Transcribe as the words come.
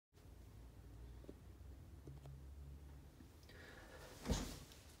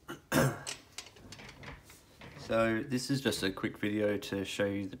So this is just a quick video to show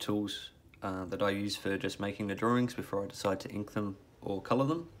you the tools that I use for just making the drawings before I decide to ink them or colour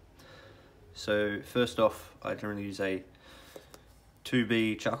them. So first off, I generally use a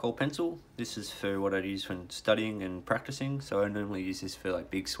 2B charcoal pencil. This is for what I'd use when studying and practicing, so I normally use this for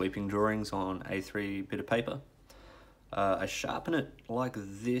like big sweeping drawings on A3 bit of paper. I sharpen it like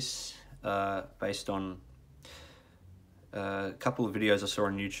this based on a couple of videos I saw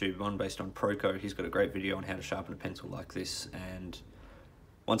on YouTube, one based on Proco. He's got a great video on how to sharpen a pencil like this, and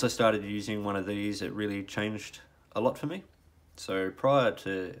once I started using one of these, it really changed a lot for me. So prior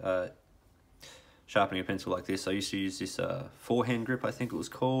to sharpening a pencil like this, I used to use this forehand grip, I think it was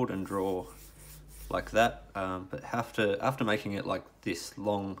called, and draw like that. But after making it like this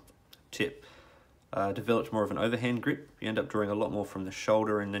long tip, developed more of an overhand grip. You end up drawing a lot more from the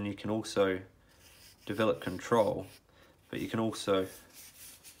shoulder, and then you can also develop control, but you can also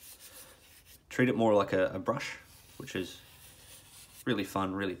treat it more like a brush, which is really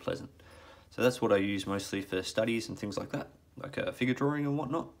fun, really pleasant. So that's what I use mostly for studies and things like that, like figure drawing and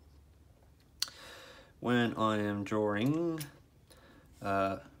whatnot. When I am drawing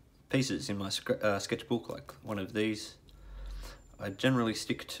pieces in my sketchbook, like one of these, I generally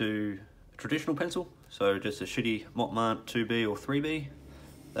stick to a traditional pencil, so just a shitty Mottmart 2B or 3B.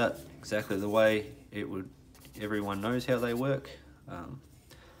 That's exactly the way it would. Everyone knows how they work.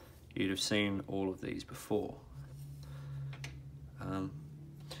 You'd have seen all of these before. The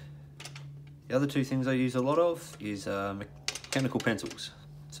other two things I use a lot of is mechanical pencils.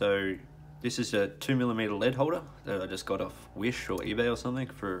 So this is a 2mm lead holder that I just got off Wish or eBay or something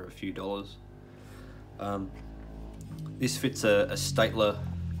for a few dollars. This fits a Staedtler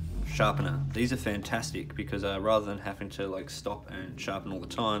sharpener. These are fantastic because rather than having to like stop and sharpen all the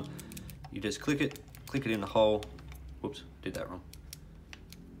time, you just click it in the hole. Whoops, did that wrong.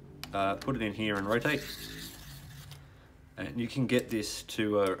 Put it in here and rotate, and you can get this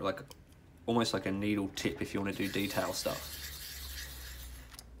to like almost like a needle tip if you want to do detail stuff.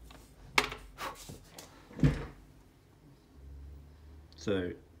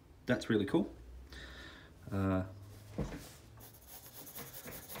 So that's really cool. But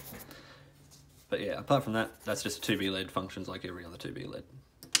yeah, apart from that, that's just a 2B lead, functions like every other 2B lead.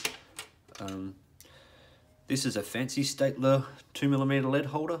 This is a fancy Staedtler 2mm lead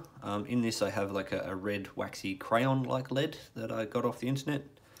holder. In this I have like a red waxy crayon-like lead that I got off the internet.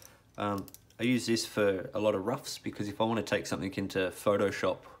 I use this for a lot of roughs because if I want to take something into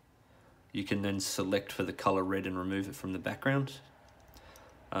Photoshop, you can then select for the color red and remove it from the background.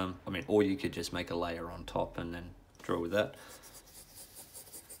 I mean, or you could just make a layer on top and then draw with that.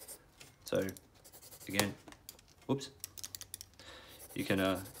 So again, whoops, you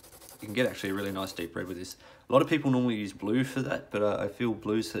can get actually a really nice deep red with this. A lot of people normally use blue for that, but I feel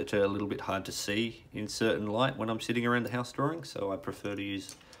blues that are a little bit hard to see in certain light when I'm sitting around the house drawing, so I prefer to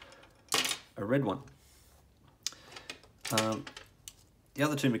use a red one. The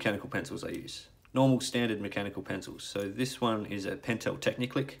other two mechanical pencils I use, normal standard mechanical pencils. So this one is a Pentel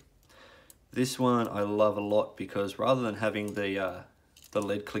Techniclick. This one I love a lot because rather than having the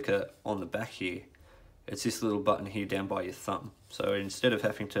lead clicker on the back here, it's this little button here down by your thumb. So instead of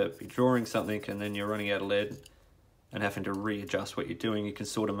having to be drawing something and then you're running out of lead and having to readjust what you're doing, you can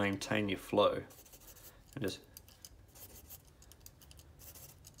sort of maintain your flow. And just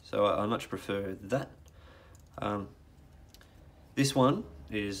so I much prefer that. This one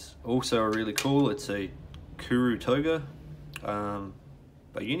is also really cool. It's a Kuru Toga by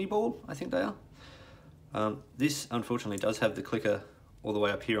Uniball, I think they are. This unfortunately does have the clicker all the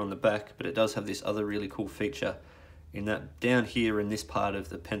way up here on the back, but it does have this other really cool feature in that down here in this part of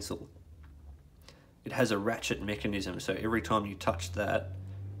the pencil, it has a ratchet mechanism. So every time you touch that,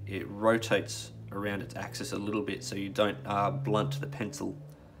 it rotates around its axis a little bit so you don't blunt the pencil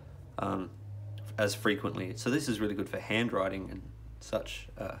as frequently. So this is really good for handwriting and such.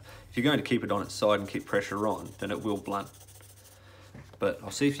 If you're going to keep it on its side and keep pressure on, then it will blunt. But I'll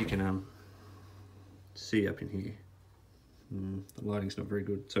see if you can see up in here. The lighting's not very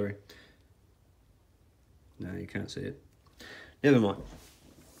good, sorry. No, you can't see it. Never mind.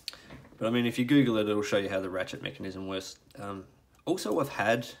 But I mean, if you Google it, it'll show you how the ratchet mechanism works. Also, I've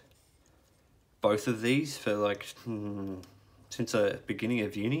had both of these for like, since the beginning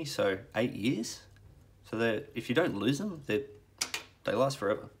of uni, so 8 years. So if you don't lose them, they last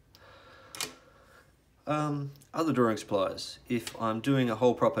forever. Other drawing supplies. If I'm doing a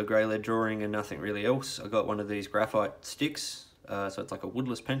whole proper grey lead drawing and nothing really else, I got one of these graphite sticks. So it's like a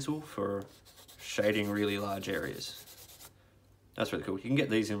woodless pencil for shading really large areas. That's really cool. You can get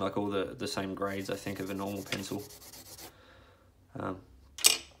these in like all the same grades, I think, of a normal pencil.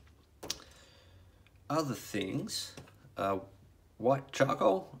 other things, white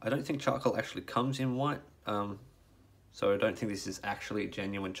charcoal. I don't think charcoal actually comes in white, so I don't think this is actually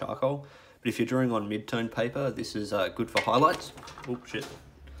genuine charcoal. But if you're drawing on mid-tone paper, this is good for highlights. Oh shit.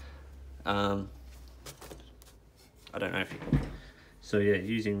 I don't know if you... So yeah,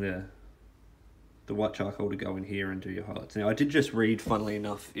 using the white charcoal to go in here and do your highlights. Now I did just read, funnily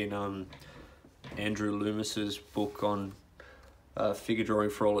enough, in Andrew Loomis's book on figure drawing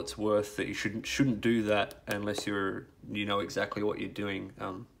for all it's worth, that you shouldn't do that unless you know exactly what you're doing.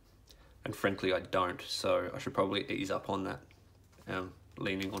 And frankly, I don't, so I should probably ease up on that,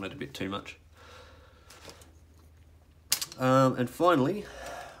 leaning on it a bit too much. And finally,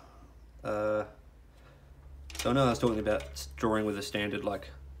 so I know I was talking about drawing with a standard,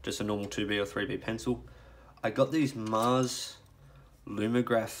 like just a normal 2B or 3B pencil. I got these Mars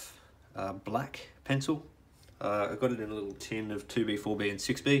Lumograph black pencil. I got it in a little tin of 2B, 4B and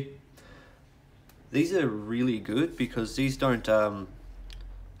 6B. These are really good because these don't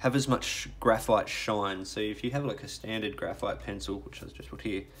have as much graphite shine. So if you have like a standard graphite pencil, which is just put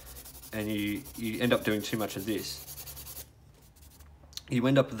here, and you end up doing too much of this, you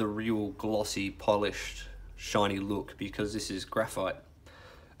end up with a real glossy, polished, shiny look, because this is graphite,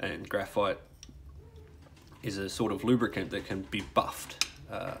 and graphite is a sort of lubricant that can be buffed.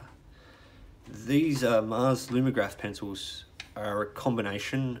 These Mars Lumograph pencils are a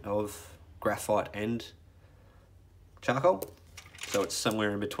combination of graphite and charcoal, so it's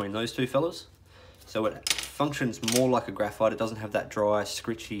somewhere in between those two fellas. So it functions more like a graphite. It doesn't have that dry,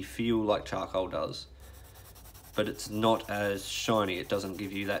 scritchy feel like charcoal does, but it's not as shiny. It doesn't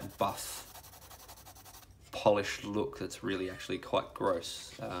give you that buff, polished look that's really actually quite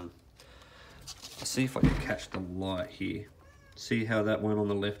gross. I'll see if I can catch the light here. See how that one on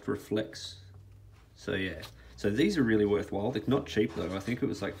the left reflects? So yeah, so these are really worthwhile. They're not cheap though. I think it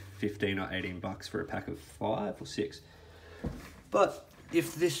was like 15 or 18 bucks for a pack of 5 or 6. But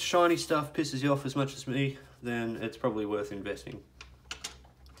if this shiny stuff pisses you off as much as me, then it's probably worth investing.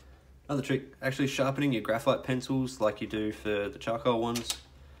 Another trick, actually sharpening your graphite pencils like you do for the charcoal ones,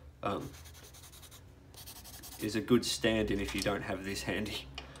 is a good stand-in if you don't have this handy.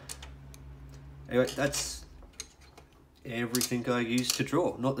 Anyway, that's everything I use to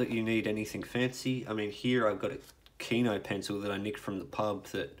draw. Not that you need anything fancy. I mean, here I've got a Kino pencil that I nicked from the pub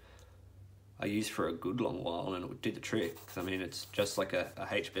that I used for a good long while, and it did the trick. I mean, it's just like a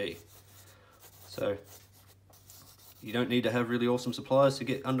HB. So you don't need to have really awesome supplies to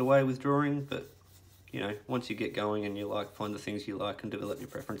get underway with drawing, but you know, once you get going and you find the things you like and develop your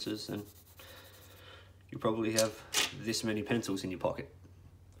preferences, then you probably have this many pencils in your pocket.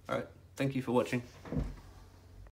 All right, thank you for watching.